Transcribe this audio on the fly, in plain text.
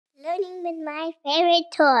playing with my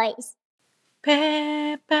favorite toys.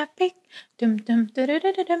 Peppa Pig, dum dum dum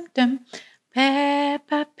dum dum dum.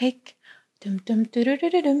 Peppa Pig, dum dum dum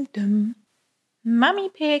dum dum. Mummy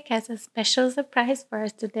Pig has a special surprise for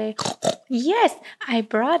us today. Yes, I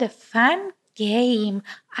brought a fun game.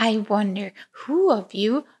 I wonder who of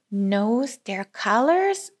you knows their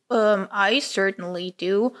colors? I certainly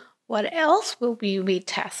do. What else will we be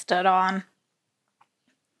tested on?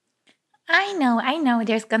 I know.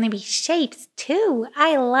 There's gonna be shapes too.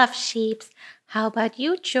 I love shapes. How about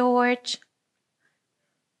you, George?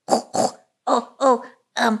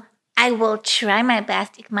 I will try my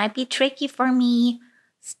best. It might be tricky for me.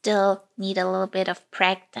 Still need a little bit of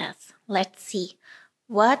practice. Let's see.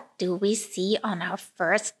 What do we see on our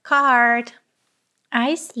first card?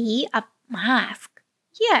 I see a mask.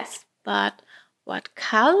 Yes, but what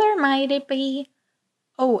color might it be?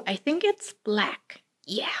 Oh, I think it's black.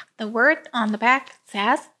 Yeah, the word on the back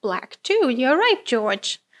says black too. You're right,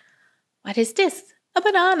 George. What is this? A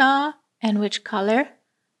banana. And which color?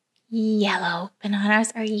 Yellow.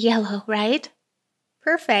 Bananas are yellow, right?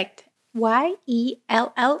 Perfect. YELLOW.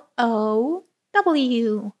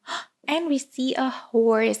 And we see a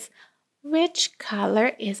horse. Which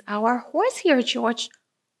color is our horse here, George?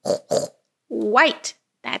 White.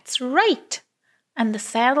 That's right. And the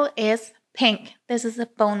saddle is pink. This is a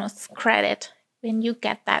bonus credit when you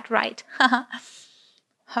get that right.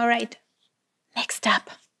 All right. Next up.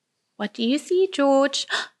 What do you see, George?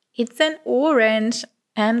 It's an orange.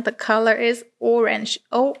 And the color is orange.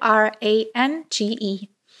 ORANGE.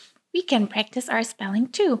 We can practice our spelling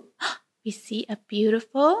too. We see a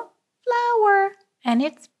beautiful flower. And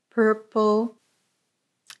it's purple.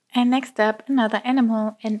 And next up, another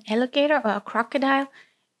animal, an alligator or a crocodile.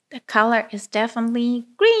 The color is definitely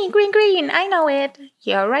green, green, green. I know it.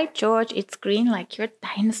 You're right, George. It's green like your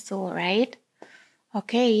dinosaur, right?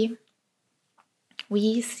 Okay.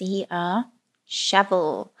 We see a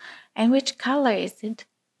shovel. And which color is it?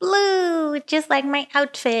 Blue, just like my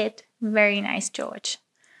outfit. Very nice, George.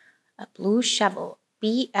 A blue shovel.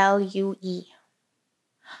 BLUE.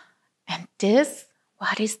 And this,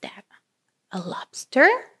 what is that? A lobster?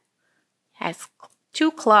 Has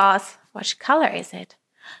 2 claws. Which color is it?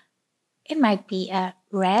 It might be a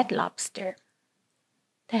red lobster.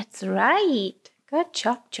 That's right. Good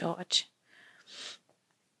job, George.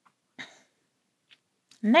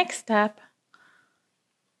 Next up,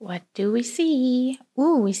 what do we see?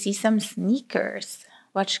 Ooh, we see some sneakers.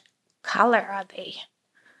 What color are they?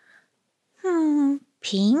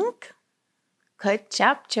 Pink. Good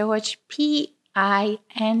job, George. PINK.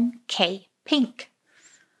 Pink.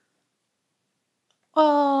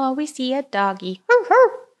 Oh, we see a doggy.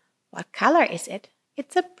 What color is it?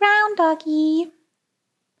 It's a brown doggy.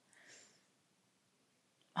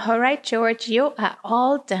 All right, George, you are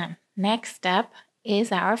all done. Next up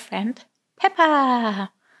is our friend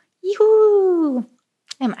Peppa. Yoo-hoo!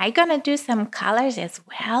 Am I gonna do some colors as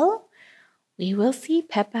well? We will see,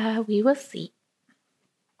 Peppa, we will see.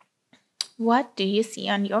 What do you see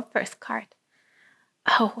on your first card?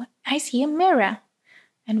 Oh, I see a mirror.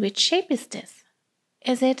 And which shape is this?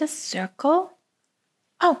 Is it a circle?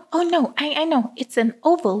 Oh no, I know. It's an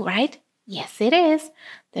oval, right? Yes, it is.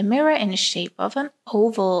 The mirror in the shape of an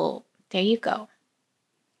oval. There you go.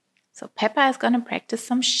 So Peppa is going to practice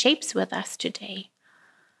some shapes with us today.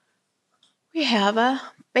 We have a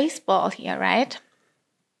baseball here, right?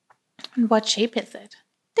 And what shape is it?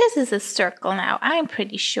 This is a circle now, I'm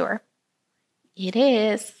pretty sure. It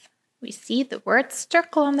is. We see the word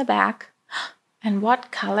circle on the back. And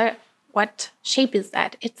what color, what shape is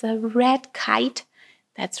that? It's a red kite.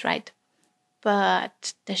 That's right.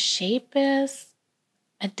 But the shape is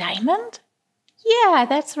a diamond? Yeah,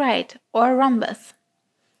 that's right. Or a rhombus.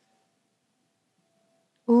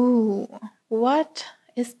 Ooh, what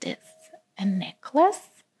is this? A necklace?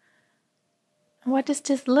 What is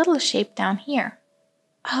this little shape down here?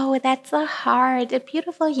 Oh, that's a heart, a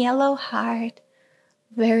beautiful yellow heart.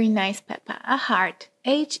 Very nice, Peppa. A heart.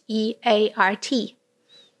 HEART.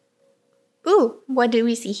 Ooh, what do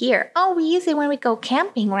we see here? Oh, we use it when we go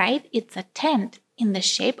camping, right? It's a tent in the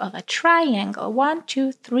shape of a triangle. 1,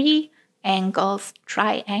 2, 3 angles.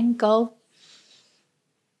 Triangle.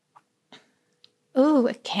 Ooh,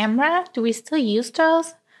 a camera? Do we still use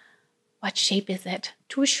those? What shape is it?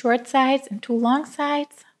 2 short sides and 2 long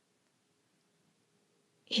sides?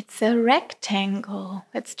 It's a rectangle.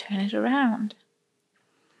 Let's turn it around.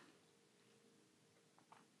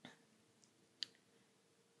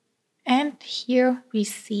 And here we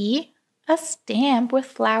see a stamp with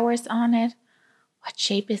flowers on it. What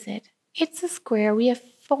shape is it? It's a square. We have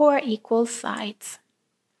 4 equal sides.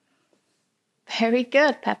 Very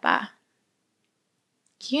good, Peppa.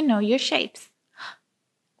 You know your shapes.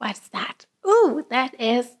 What's that? Ooh, that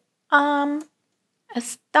is a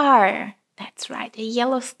star. That's right, a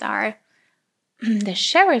yellow star. The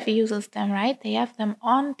sheriff uses them, right? They have them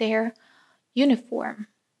on their uniform.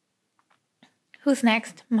 Who's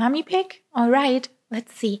next? Mommy Pig? All right,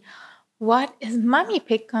 let's see. What is Mommy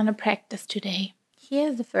Pig gonna practice today?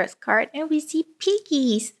 Here's the first card, and we see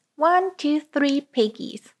piggies. 1, 2, 3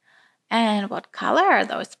 piggies. And what color are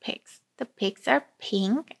those pigs? The pigs are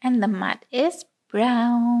pink and the mud is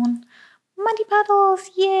brown. Muddy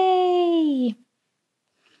puddles, yay!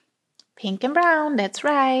 Pink and brown, that's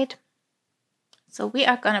right. So we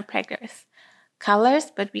are gonna practice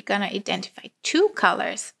colors, but we're gonna identify 2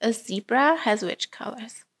 colors. A zebra has which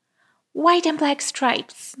colors? White and black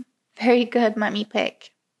stripes. Very good, Mommy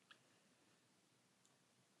Pig.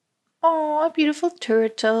 Oh, a beautiful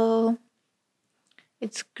turtle.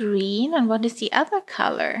 It's green, and what is the other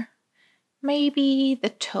color? Maybe the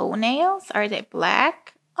toenails, are they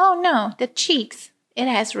black? Oh no, the cheeks. It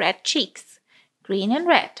has red cheeks, green and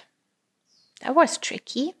red. That was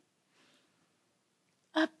tricky.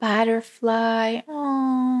 A butterfly,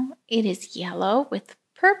 oh, it is yellow with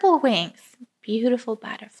purple wings. Beautiful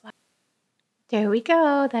butterfly. There we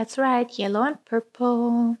go, that's right, yellow and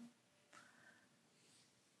purple.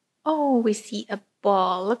 Oh, we see a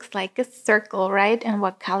ball, looks like a circle, right? And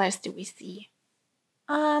what colors do we see?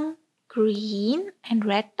 Green and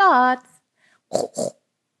red dots.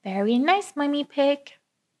 Very nice, Mommy Pig.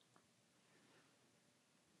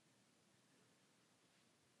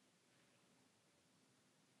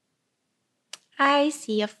 I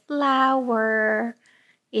see a flower.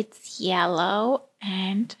 It's yellow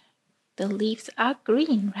and the leaves are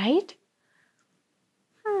green, right?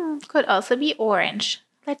 Could also be orange.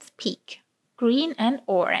 Let's peek. Green and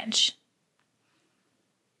orange.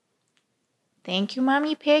 Thank you,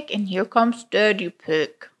 Mommy Pig. And here comes Daddy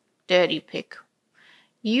Pig. Daddy Pig.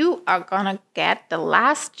 You are gonna get the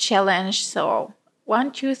last challenge. So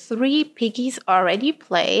 1, 2, 3 piggies already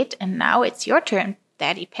played. And now it's your turn,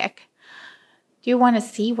 Daddy Pig. Do you want to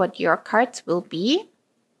see what your cards will be?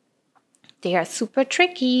 They are super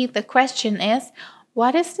tricky. The question is,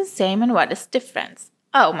 what is the same and what is different?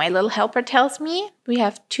 Oh, my little helper tells me we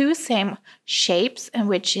have 2 same shapes, and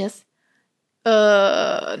which is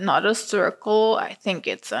not a circle. I think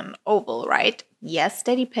it's an oval, right? Yes,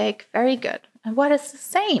 Daddy Pig. Very good. And what is the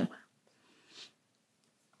same?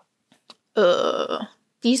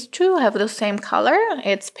 These 2 have the same color.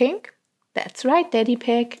 It's pink. That's right, Daddy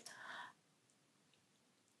Pig.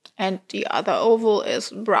 And the other oval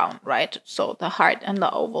is brown, right? So the heart and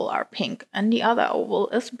the oval are pink, and the other oval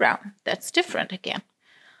is brown. That's different again.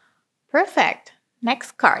 Perfect.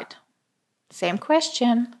 Next card. Same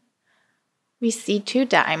question. We see 2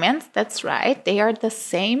 diamonds. That's right. They are the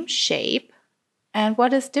same shape. And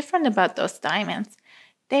what is different about those diamonds?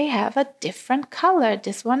 They have a different color.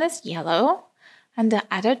 This one is yellow, and the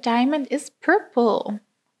other diamond is purple.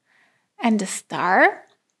 And the star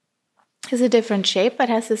is a different shape, but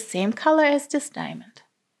has the same color as this diamond.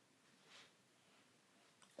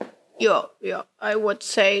 Yeah, I would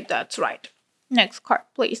say that's right. Next card,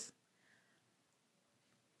 please.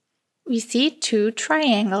 We see 2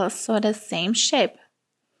 triangles, so the same shape.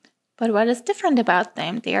 But what is different about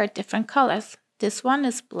them? They are different colors. This one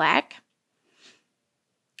is black.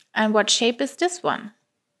 And what shape is this one?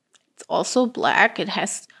 It's also black. It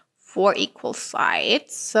has 4 equal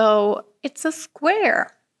sides, so it's a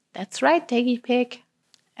square. That's right, Daddy Pig.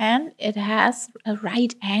 And it has a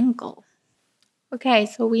right angle. Okay,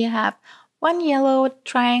 so we have 1 yellow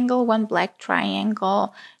triangle, 1 black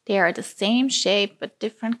triangle. They are the same shape but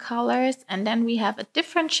different colors. And then we have a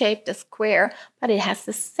different shape, the square, but it has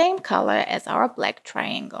the same color as our black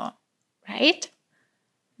triangle, right?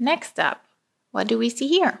 Next up, what do we see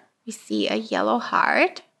here? We see a yellow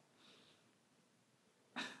heart.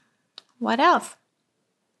 What else?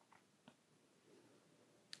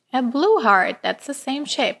 A blue heart. That's the same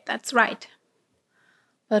shape. That's right.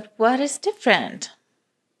 But what is different?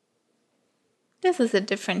 This is a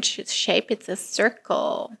different shape. It's a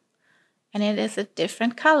circle. And it is a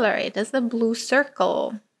different color. It is a blue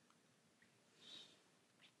circle.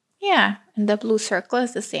 Yeah, and the blue circle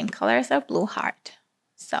is the same color as our blue heart.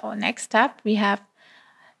 So next up we have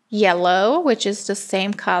yellow, which is the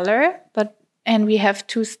same color, and we have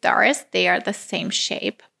 2 stars. They are the same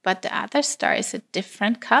shape, but the other star is a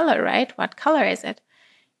different color, right? What color is it?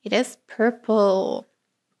 It is purple.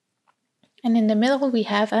 And in the middle we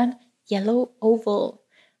have a yellow oval.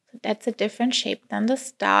 So that's a different shape than the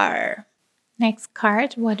star. Next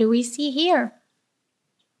card, what do we see here?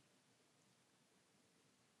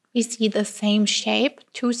 We see the same shape,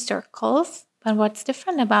 2 circles, but what's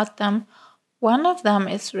different about them? One of them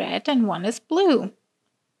is red and one is blue.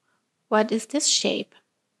 What is this shape?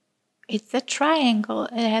 It's a triangle.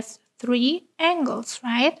 It has 3 angles,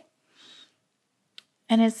 right?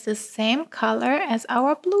 And it's the same color as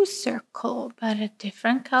our blue circle, but a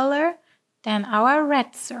different color than our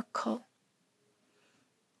red circle.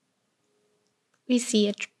 We see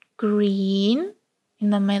a green in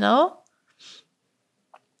the middle.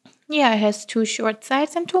 Yeah, it has 2 short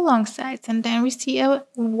sides and 2 long sides. And then we see a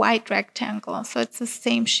white rectangle. So it's the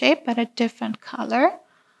same shape, but a different color.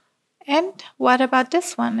 And what about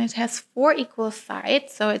this one? It has 4 equal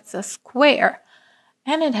sides, so it's a square.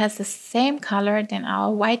 And it has the same color than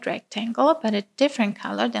our white rectangle, but a different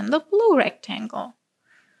color than the blue rectangle.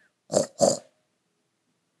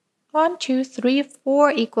 1, 2, 3,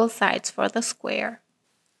 4 equal sides for the square.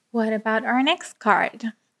 What about our next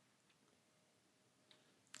card?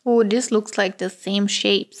 Oh, this looks like the same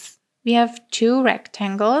shapes. We have 2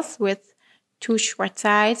 rectangles with 2 short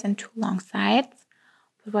sides and 2 long sides.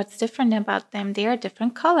 But what's different about them? They are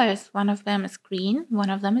different colors. One of them is green, one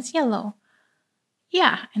of them is yellow.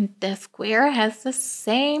 Yeah, and the square has the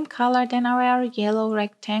same color than our yellow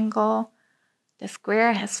rectangle. The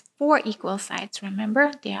square has 4 equal sides,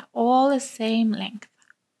 remember? They are all the same length.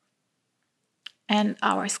 And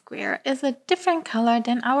our square is a different color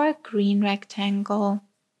than our green rectangle.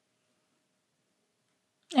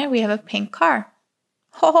 And we have a pink car.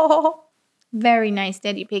 Oh, very nice,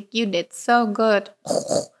 Daddy Pig. You did so good.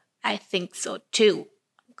 I think so too.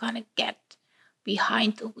 I'm gonna get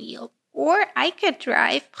behind the wheel. Or I could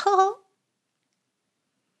drive. Oh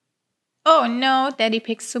no, Daddy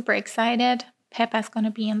Pig's super excited. Peppa's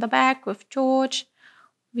gonna be in the back with George.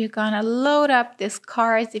 We're gonna load up these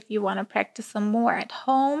cars if you want to practice some more at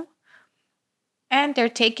home. And they're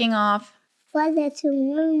taking off. For the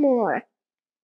 2 more.